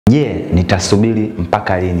Je, nitasubiri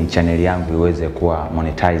mpaka lini channel yangu iweze kuwa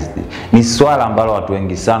monetized? Ni swala ambalo watu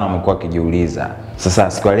wengi sana wamekuwa wakijiuliza.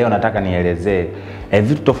 Sasa siku ya leo nataka nielezee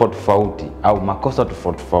vitu tofauti tofauti au makosa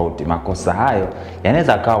tofauti tofauti. Makosa hayo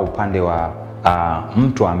yanaweza kawa upande wa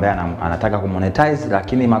mtu ambaye anataka kumonetize,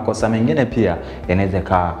 lakini makosa mengine pia yanaweza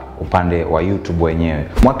kawa upande wa YouTube wenyewe.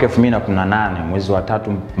 Mwaka 2018 mwezi wa 3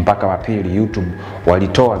 mpaka wa 2 YouTube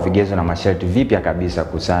walitoa vigezo na masharti vipya kabisa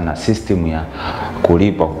kuhusiana na system ya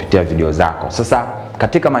kulipwa kupitia video zako. Sasa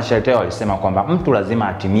katika masharti yao walisema kwamba mtu lazima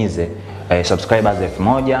atimize subscribers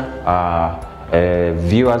 1000,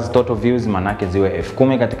 viewers, total views manake ziwe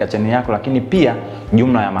 10,000 katika channel yako, lakini pia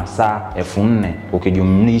jumla ya masaa 4,000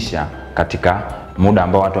 ukijumlisha katika muda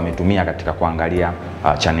ambao watu wametumia katika kuangalia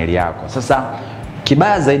channel yako. Sasa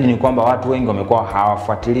kibaya zaidi ni kwamba watu wengi wamekuwa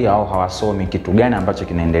hawafuatilia au hawasomi kitu gani ambacho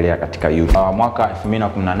kinaendelea katika YouTube. Mwaka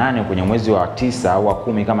 2018 kwenye mwezi wa 9 au wa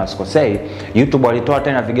 10 kama sikosei, YouTube walitoa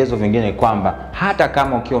tena vigezo vingine kwamba hata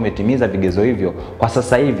kama ukiwa umetimiza vigezo hivyo, kwa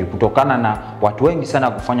sasa hivi kutokana na watu wengi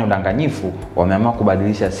sana kufanya udanganyifu, wameamua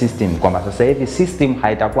kubadilisha system kwamba sasa hivi system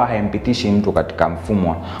haitakuwa haimpitishi mtu katika mfumo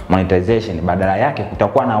wa monetization. Badala yake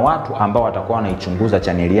kutakuwa na watu ambao watakuwa wanaichunguza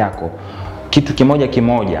channel yako kitu kimoja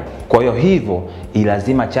kimoja. Kwa hivyo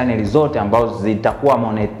lazima channel zote ambazo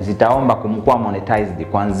zitaomba kumkuwa monetized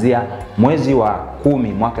kuanzia mwezi wa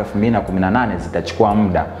 10 mwaka 2018 zitachukua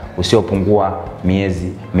muda usiopungua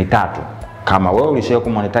miezi mitatu. Kama wewe ulishawahi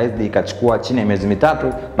kumonetize ikachukua chini ya miezi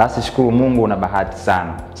mitatu, basi shukuru Mungu, una bahati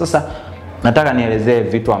sana. Sasa nataka nielezee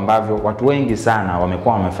vitu ambavyo watu wengi sana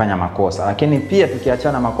wamekuwa wamefanya makosa, lakini pia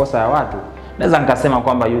tukiachana makosa ya watu, naweza nikasema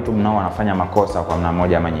kwamba YouTube nao wanafanya makosa kwa namna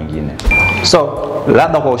moja ama nyingine. So,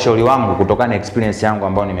 labda kwa ushauri wangu kutokana na experience yangu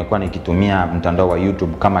ambayo nimekuwa nikitumia mtandao wa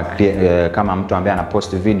YouTube kama mtu ambaye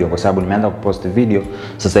anapost video, kwa sababu nimeanza kupost video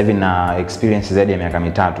sasa hivi na experience zaidi ya miaka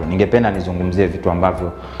 3. Ningependa nizungumzie vitu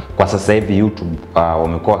ambavyo kwa sasa hivi YouTube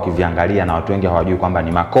wamekuwa wakiviangalia na watu wengi hawajui kwamba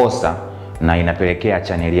ni makosa na inapelekea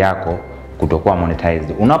channel yako kutokuwa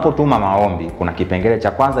monetized. Unapotuma maombi, kuna kipengele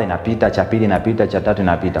cha kwanza inapita, cha pili inapita, cha tatu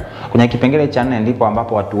inapita. Kwenye kipengele cha 4 ndipo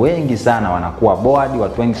ambapo watu wengi sana wanakuwa bored,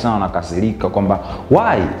 watu wengi sana wanakasirika kwamba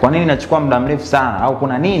why? Kwa nini inachukua muda mrefu sana au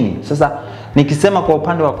kuna nini? Sasa nikisema kwa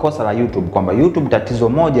upande wa kosa la YouTube kwamba YouTube tatizo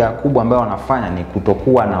moja kubwa ambayo wanafanya ni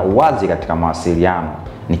kutokuwa na uwazi katika mawasiliano.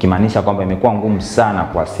 Nikimaanisha kwamba imekuwa ngumu sana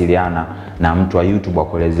kuwasiliana na mtu wa YouTube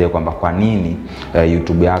akuelezee kwamba kwa nini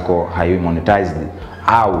YouTube yako haiwi monetized,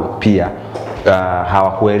 au pia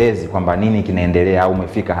hawakuelezi kwamba nini kinaendelea au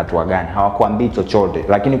umefika hatua gani. Hawakuambii chochote,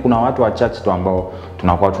 lakini kuna watu wachache tu ambao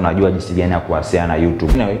tunakuwa tunajua jinsi gani ya kuwasiliana na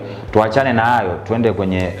YouTube. Anyway, tuachane na hayo, tuende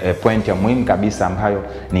kwenye point ya muhimu kabisa ambayo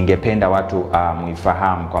ningependa watu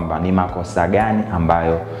muifahamu kwamba ni makosa gani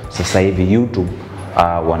ambayo sasa hivi YouTube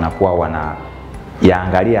wanakuwa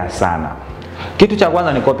wanayaangalia sana. Kitu cha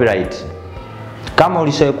kwanza ni copyright. Kama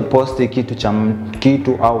ulishawahi kuposti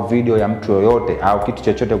kitu au video ya mtu yoyote au kitu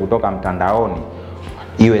chochote kutoka mtandaoni,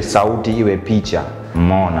 iwe sauti, iwe picha,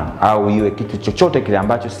 umeona, au iwe kitu chochote kile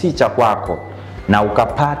ambacho si cha kwako, na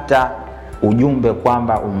ukapata ujumbe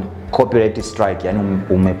kwamba copyright strike, yani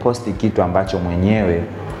umeposti kitu ambacho mwenyewe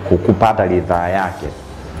hukupata ridhaa yake,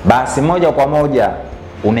 basi moja kwa moja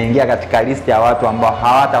unaingia katika listi ya watu ambao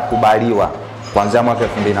hawatakubaliwa kuanzia mwaka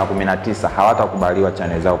 2019, hawatakubaliwa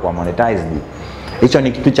channel zao kwa monetized. Hicho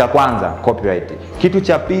ni kitu cha kwanza, copyright. Kitu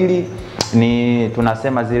cha pili ni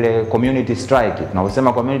tunasema zile community strike.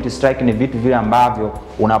 Tunaposema community strike ni vitu vile ambavyo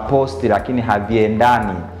unaposti lakini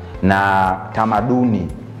haviendani na tamaduni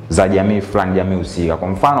za jamii fulani, jamii husika. Kwa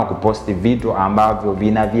mfano kuposti vitu ambavyo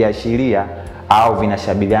vinaviashiria au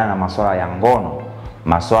vinashabiliana na masuala ya ngono,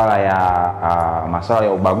 masuala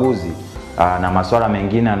ya ubaguzi na masuala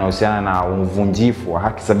mengine yanayohusiana na uvunjifu wa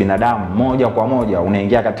haki za binadamu, moja kwa moja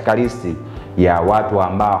unaingia katika listi ya watu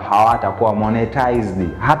ambao hawatakuwa monetized.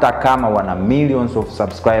 Hata kama wana millions of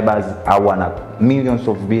subscribers au wana millions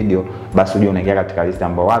of video, basi uje unaingia katika listi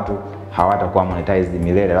ambao watu hawatakuwa monetized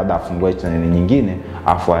milele, labda afungue channel nyingine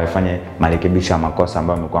afu afanye marekebisho ya makosa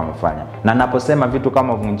ambayo amekuwa amefanya. Na ninaposema vitu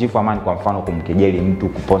kama uvunjifu wa amani, kwa mfano kumkejeli mtu,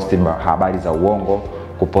 kuposti habari za uongo,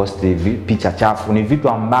 kuposti picha chafu, ni vitu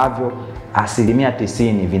ambavyo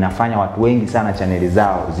 90% vinafanya watu wengi sana channel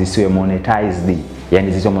zao zisiwe monetized,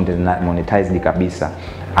 yani zisiwe monetized kabisa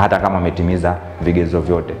hata kama umetimiza vigezo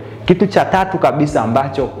vyote. Kitu cha tatu kabisa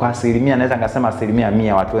ambacho kwa naweza ngasema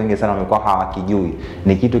 100% watu wengi sana wamekuwa hawakijui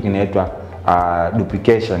ni kitu kinaitwa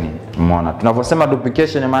duplication. Umeona, tunavyosema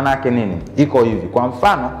duplication maana yake nini? Iko hivi, kwa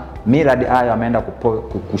mfano Miradi Ayo ameenda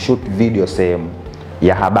kushoot video sehemu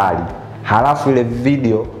ya habari, halafu ile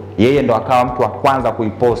video yeye ndo akawa mtu wa kwanza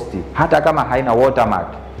kuiposti, hata kama haina watermark,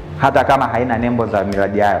 hata kama haina nembo za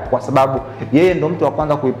miradi yao, kwa sababu yeye ndo mtu wa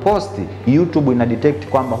kwanza kuiposti. YouTube ina detect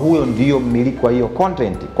kwamba huyo ndio mmiliki wa hiyo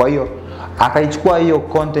content. Kwa hiyo akaichukua hiyo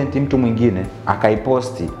content mtu mwingine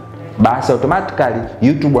akaiposti, basi automatically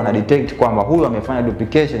YouTube wana detect kwamba huyo amefanya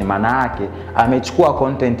duplication. Maana yake amechukua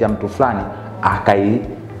content ya mtu fulani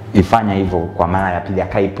akaifanya hivyo kwa mara ya pili,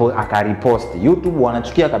 akariposti. YouTube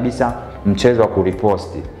wanachukia kabisa mchezo wa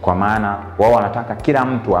kuriposti, kwa maana wao wanataka kila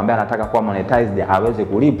mtu ambaye anataka kuwa monetized aweze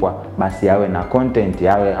kulipwa, basi awe na content,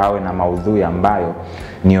 awe na maudhui ambayo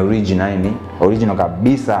ni original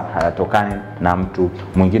kabisa, hayatokani na mtu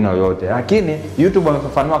mwingine yoyote. Lakini YouTube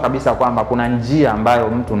wamefafanua kabisa kwamba kuna njia ambayo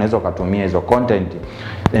mtu unaweza kutumia hizo content.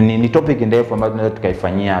 Ni topic ndefu ambayo tunaweza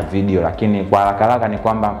tukaifanyia video, lakini kwa haraka ni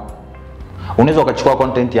kwamba unaweza ukachukua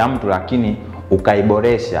content ya mtu lakini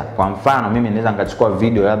ukaiboresha. Kwa mfano mimi naweza nikachukua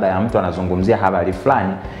video labda ya mtu anazungumzia habari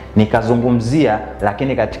fulani, nikazungumzia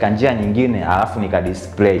lakini katika njia nyingine, alafu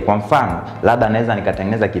nikadisplay. Kwa mfano labda naweza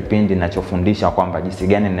nikatengeneza kipindi ninachofundisha kwamba jinsi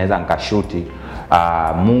gani naweza nikashuti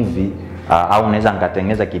movie, au naweza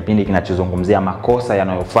nikatengeneza kipindi kinachozungumzia makosa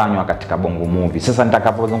yanayofanywa katika Bongo Movie. Sasa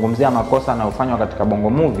nitakapozungumzia makosa yanayofanywa katika Bongo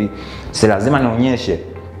Movie, si lazima nionyeshe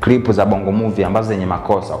clip za Bongo Movie ambazo zenye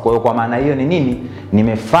makosa. Kwa hiyo kwa maana hiyo ni nini?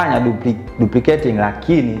 Nimefanya duplicating,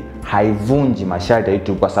 lakini haivunji masharti ya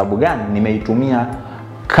YouTube. Kwa sababu gani? Nimeitumia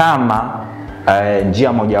kama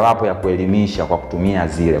njia mojawapo ya kuelimisha kwa kutumia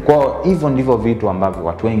zile. Kwa hivyo ndivyo vitu ambavyo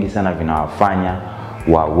watu wengi sana vinawafanya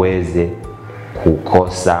waweze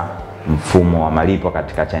kukosa mfumo wa malipo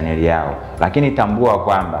katika channel yao. Lakini tambua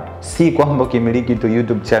kwamba si kwamba ukimiliki tu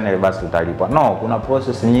YouTube channel basi utalipwa. No, kuna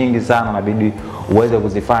process nyingi sana inabidi uweze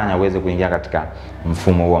kuzifanya uweze kuingia katika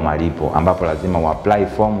mfumo wa malipo, ambapo lazima uapply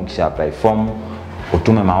form. Kisha apply form,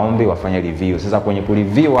 utume maombi, wafanye review. Sasa kwenye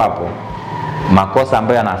kureview hapo, makosa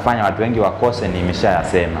ambayo yanafanya watu wengi wakose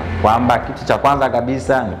nimeshayasema, kwamba kitu cha kwanza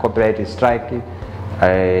kabisa ni copyright strike,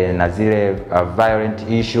 na zile violent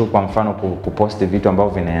issue. Kwa mfano kuposti vitu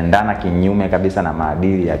ambavyo vinaendana kinyume kabisa na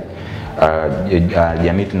maadili ya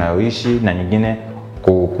jamii tunayoishi, na nyingine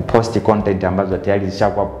kuposti content ambazo tayari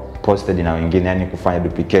zishakuwa posted na wengine, yani kufanya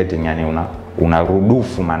duplicating, yani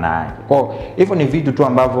unarudufu maana yake. Kwa hivyo ni vitu tu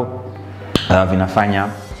ambavyo vinafanya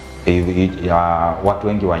watu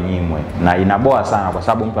wengi wanyimwe, na inaboa sana kwa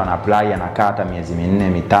sababu mtu ana apply, anakaa hata miezi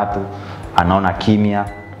 4 3, anaona kimya.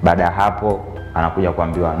 Baada ya hapo anakuja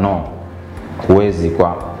kuambiwa no, huwezi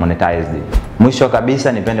kwa monetized. Mwisho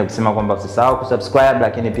kabisa nipende kusema kwamba usisahau kusubscribe,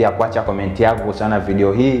 lakini pia kuacha comment yako kuhusiana na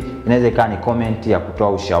video hii. Inaweza ikawa ni comment ya kutoa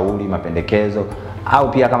ushauri, mapendekezo,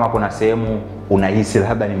 au pia kama kuna sehemu unahisi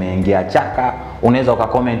labda nimeingia chaka, unaweza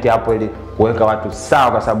ukacomment hapo ili kuweka watu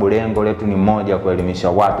sawa, kwa sababu lengo letu ni moja, kuelimisha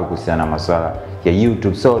watu kuhusiana na masuala ya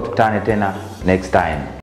YouTube. So tutane tena next time.